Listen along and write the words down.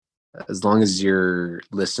As long as your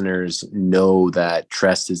listeners know that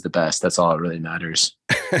Trest is the best, that's all that really matters.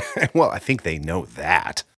 Well, I think they know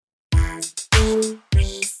that.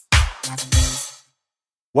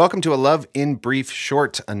 Welcome to a Love in Brief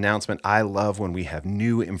short announcement. I love when we have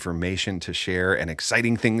new information to share and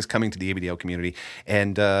exciting things coming to the ABDL community.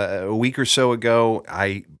 And a week or so ago,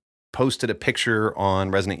 I posted a picture on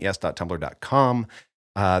resonanteyes.tumblr.com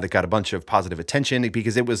that got a bunch of positive attention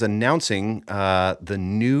because it was announcing the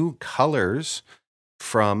new colors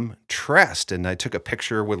from Trest. And I took a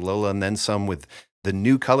picture with Lola and then some with the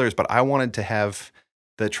new colors, but I wanted to have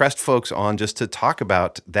the Trest folks on just to talk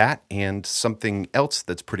about that and something else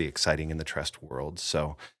that's pretty exciting in the Trest world.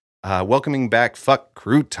 So welcoming back Fuck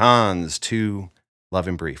Croutons to Love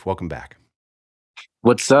in Brief. Welcome back.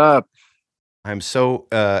 What's up? I'm so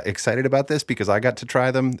excited about this because I got to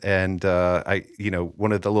try them, and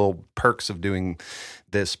one of the little perks of doing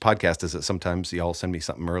this podcast is that sometimes y'all send me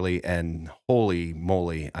something early, and holy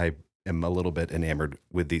moly, I am a little bit enamored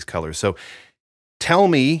with these colors. So, tell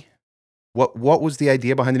me, what was the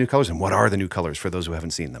idea behind the new colors, and what are the new colors for those who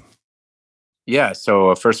haven't seen them? Yeah.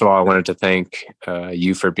 So first of all, I wanted to thank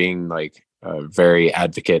you for being like a very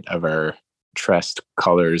advocate of our Trest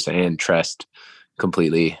colors and Trest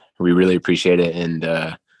completely. We really appreciate it,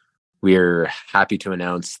 and we're happy to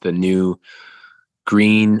announce the new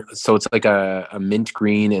green. So it's like a mint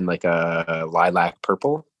green and like a lilac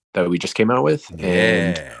purple that we just came out with,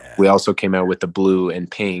 and we also came out with the blue and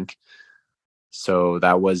pink. So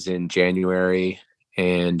that was in January.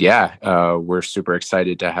 And yeah, we're super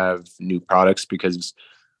excited to have new products because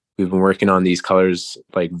we've been working on these colors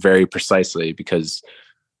like very precisely because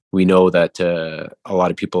we know that a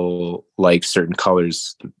lot of people like certain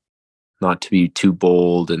colors not to be too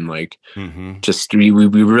bold and like just we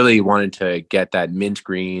really wanted to get that mint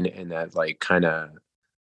green and that like kind of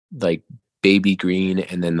like baby green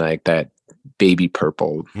and then like that baby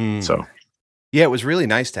purple. So yeah, it was really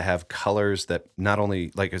nice to have colors that not only,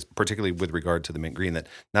 like, particularly with regard to the mint green, that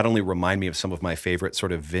not only remind me of some of my favorite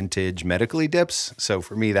sort of vintage medically dips. So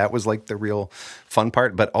for me, that was like the real fun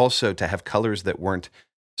part, but also to have colors that weren't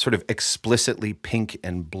sort of explicitly pink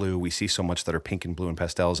and blue. We see so much that are pink and blue and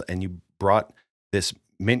pastels, and you brought this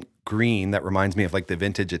mint green that reminds me of like the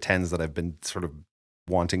vintage Attends that I've been sort of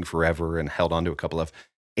wanting forever and held on to a couple of,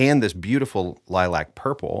 and this beautiful lilac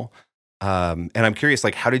purple. And I'm curious,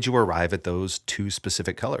 like, how did you arrive at those two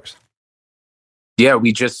specific colors? yeah,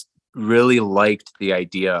 we just really liked the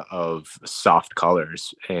idea of soft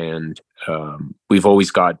colors, and we've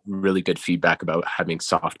always got really good feedback about having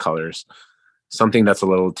soft colors. Something that's a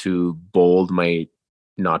little too bold might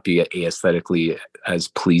not be aesthetically as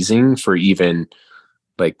pleasing for even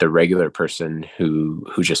like the regular person who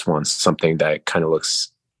just wants something that kind of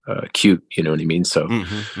looks cute. You know what I mean? So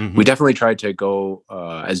we definitely tried to go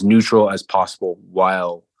as neutral as possible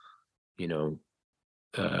while you know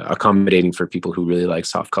accommodating for people who really like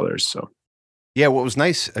soft colors. So Yeah, what was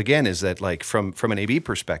nice again is that, like, from an AB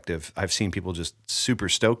perspective, I've seen people just super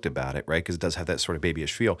stoked about it, right? Because it does have that sort of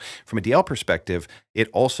babyish feel. From a DL perspective, it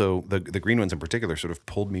also the green ones in particular sort of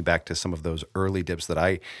pulled me back to some of those early dips that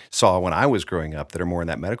I saw when I was growing up that are more in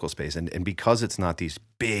that medical space. And because it's not these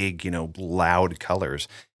big, loud colors,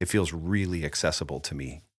 it feels really accessible to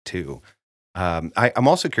me too. I'm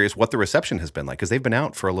also curious what the reception has been like because they've been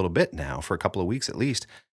out for a little bit now, for a couple of weeks at least.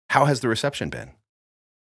 How has the reception been?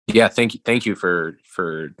 yeah, thank you for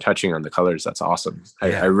touching on the colors. That's awesome.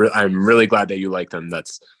 Yeah. I'm really glad that you like them.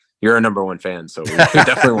 You're a number one fan, so we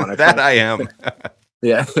definitely want to. That I am.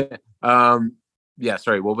 Yeah. Yeah.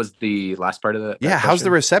 Sorry. What was the last part of that? Yeah. That How's the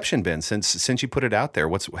question? reception been since you put it out there?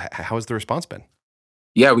 How has the response been?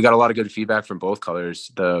 Yeah, we got a lot of good feedback from both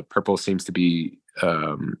colors. The purple seems to be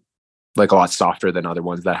like a lot softer than other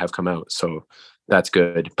ones that have come out, so that's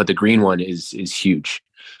good. But the green one is huge.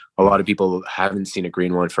 A lot of people haven't seen a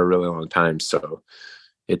green one for a really long time, so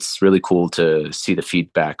it's really cool to see the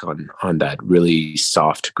feedback on that really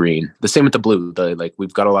soft green. The same with the blue.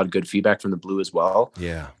 We've got a lot of good feedback from the blue as well.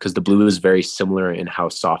 Yeah. Because the blue is very similar in how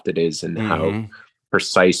soft it is and how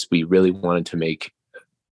precise we really wanted to make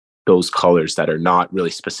those colors that are not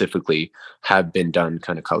really specifically have been done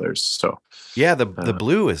kind of colors. So yeah, the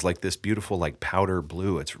blue is like this beautiful like powder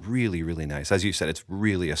blue. It's really, really nice. As you said, it's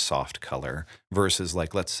really a soft color versus,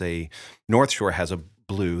 like, let's say North Shore has a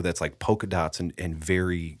blue that's like polka dots and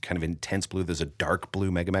very kind of intense blue. There's a dark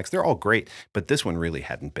blue Megamax. They're all great, but this one really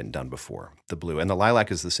hadn't been done before, the blue. And the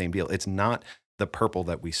lilac is the same deal. It's not the purple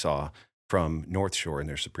that we saw from North Shore in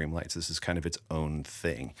their Supreme Lights. This is kind of its own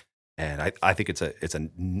thing. And I think it's a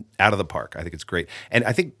out of the park. I think it's great. And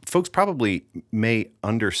I think folks probably may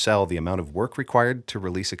undersell the amount of work required to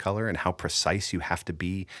release a color and how precise you have to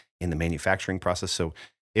be in the manufacturing process. So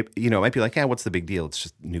it might be like, yeah, what's the big deal? It's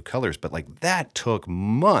just new colors. But like that took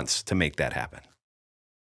months to make that happen.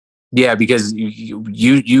 Yeah, because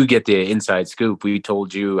you get the inside scoop. We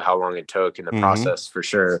told you how long it took in the Hmm. process for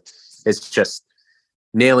sure. It's just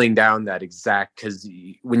nailing down that exact, because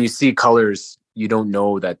when you see colors, you don't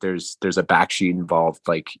know that there's a backsheet involved.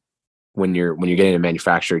 Like when you're getting it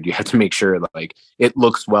manufactured, you have to make sure that like it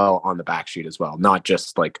looks well on the backsheet as well, not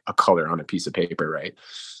just like a color on a piece of paper, right?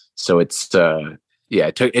 So it's yeah,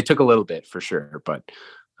 it took a little bit for sure, but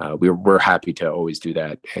we're happy to always do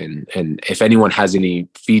that. And if anyone has any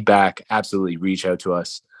feedback, absolutely reach out to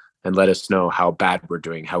us and let us know how bad we're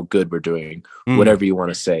doing, how good we're doing, Mm. whatever you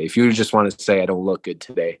want to say. If you just want to say I don't look good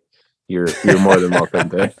today, you're more than welcome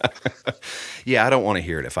to. Yeah, I don't want to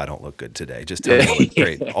hear it if I don't look good today. Just tell me I look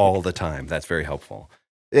great all the time. That's very helpful.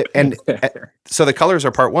 So the colors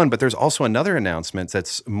are part one, but there's also another announcement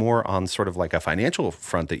that's more on sort of like a financial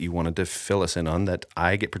front that you wanted to fill us in on that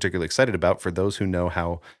I get particularly excited about for those who know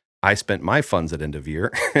how I spent my funds at end of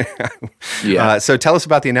year. Yeah. So tell us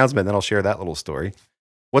about the announcement, then I'll share that little story.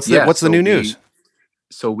 What's the Yeah. what's the So new news?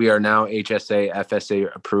 we are now HSA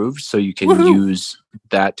FSA approved, so you can Woohoo! use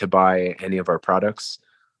that to buy any of our products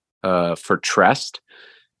for Trest,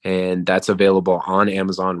 and that's available on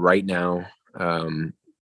Amazon right now.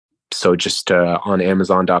 So just on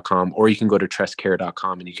Amazon.com, or you can go to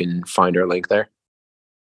trestcare.com and you can find our link there.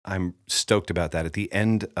 I'm stoked about that. At the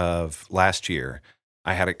end of last year,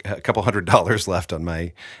 I had a couple $100 left on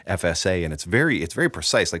my FSA, and it's very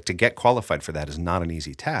precise. Like to get qualified for that is not an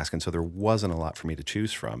easy task, and so there wasn't a lot for me to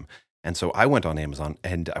choose from. And so I went on Amazon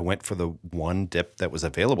and I went for the one dip that was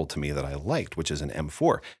available to me that I liked, which is an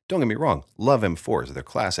M4. Don't get me wrong, love M4s, they're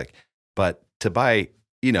classic. But to buy,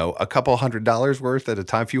 a couple $100 worth at a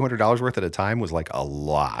time, few $100 worth at a time was like a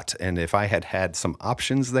lot. And if I had had some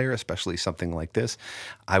options there, especially something like this,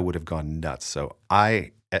 I would have gone nuts. So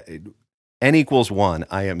N equals one.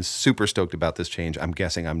 I am super stoked about this change. I'm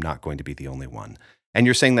guessing I'm not going to be the only one. And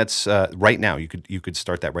you're saying that's right now. You could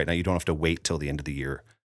start that right now. You don't have to wait till the end of the year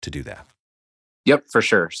to do that. Yep, for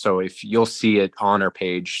sure. So if you'll see it on our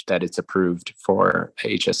page that it's approved for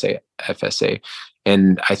HSA FSA,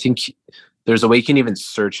 and I think there's a way you can even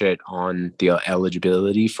search it on the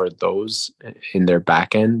eligibility for those in their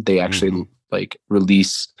back end. They actually Hmm. like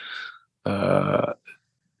release uh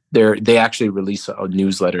they actually release a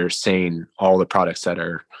newsletter saying all the products that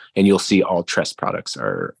are, and you'll see all Trust products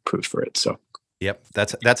are approved for it. So Yep,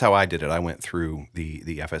 that's how I did it. I went through the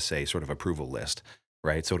FSA sort of approval list,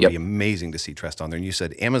 right? So it'll be yep. amazing to see Trest on there. And you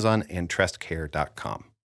said Amazon and trestcare.com.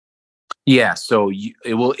 Yeah, so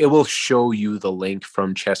it will show you the link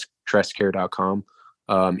from trestcare.com.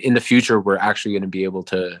 In the future, we're actually going to be able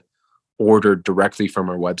to order directly from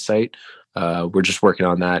our website. We're just working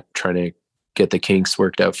on that, trying to get the kinks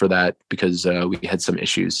worked out for that because we had some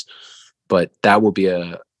issues. But that will be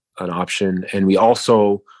an option, and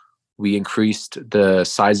we increased the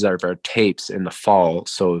size of our tapes in the fall.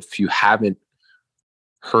 So if you haven't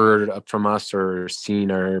heard from us or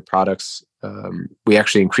seen our products, we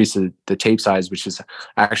actually increased the tape size, which has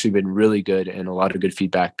actually been really good and a lot of good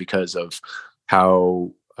feedback because of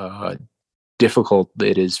how difficult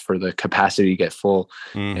it is for the capacity to get full.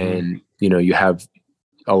 Hmm. And, you have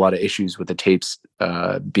a lot of issues with the tapes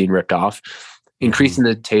being ripped off. Hmm. Increasing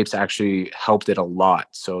the tapes actually helped it a lot.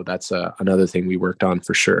 So that's another thing we worked on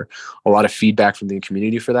for sure. A lot of feedback from the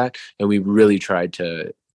community for that. And we really tried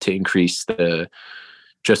to increase the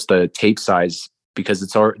tape size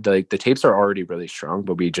because like the tapes are already really strong,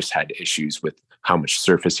 but we just had issues with how much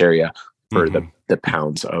surface area for the Hmm. the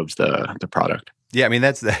pounds of the product. Yeah, I mean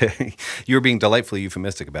you're being delightfully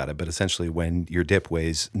euphemistic about it, but essentially, when your dip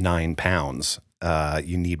weighs 9 pounds,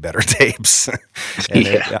 you need better tapes. And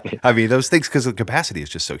Yeah. I mean, those things because the capacity is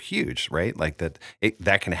just so huge, right? Like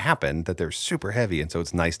that can happen that they're super heavy, and so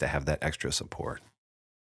it's nice to have that extra support.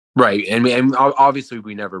 Right. And obviously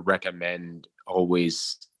we never recommend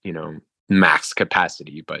always, max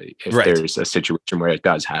capacity, but if Right. there's a situation where it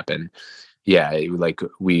does happen, yeah, like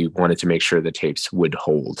we wanted to make sure the tapes would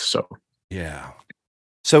hold. So Yeah.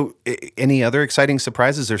 So, any other exciting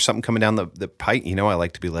surprises? There's something coming down the pipe. I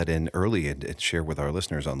like to be let in early and share with our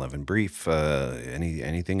listeners on Love and Brief.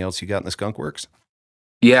 Anything else you got in the skunk works?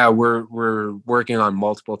 yeah, we're working on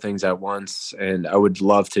multiple things at once, and I would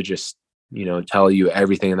love to just tell you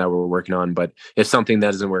everything that we're working on. But if something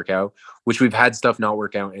that doesn't work out, which we've had stuff not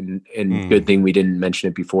work out, and good Mm. thing we didn't mention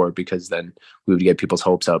it before because then we would get people's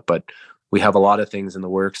hopes up. But we have a lot of things in the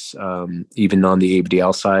works, even on the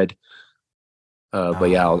ABDL side. But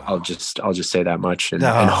yeah, I'll Oh, just say that much, and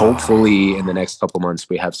hopefully in the oh. next couple months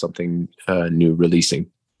we have something new releasing.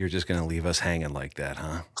 You're just going to leave us hanging like that,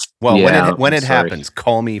 huh? Well, Yeah, when I'm it sorry. happens,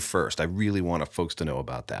 call me first. I really want folks to know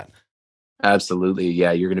about that. Absolutely,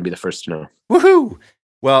 yeah, you're gonna be the first to know. Woohoo!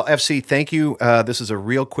 Well, FC, thank you. This is a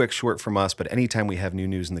real quick short from us, but anytime we have new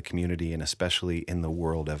news in the community and especially in the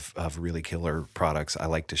world of really killer products, I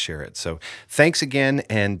like to share it. So thanks again.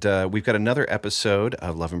 And we've got another episode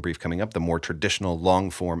of Love and Brief coming up, the more traditional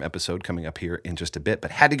long form episode coming up here in just a bit,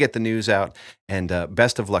 but had to get the news out. And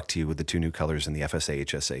best of luck to you with the two new colors in the FSA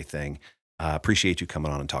HSA thing. Appreciate you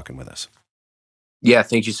coming on and talking with us. Yeah,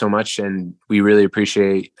 thank you so much, and we really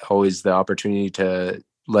appreciate always the opportunity to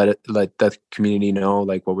let the community know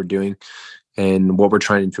like what we're doing and what we're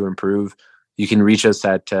trying to improve. You can reach us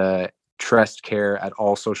at Trest Care at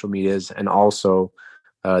all social medias, and also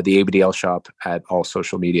the ABDL shop at all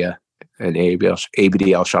social media, and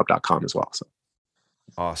abdlshop.com as well. So.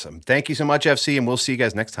 Awesome. Thank you so much, FC, and we'll see you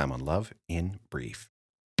guys next time on Love in Brief.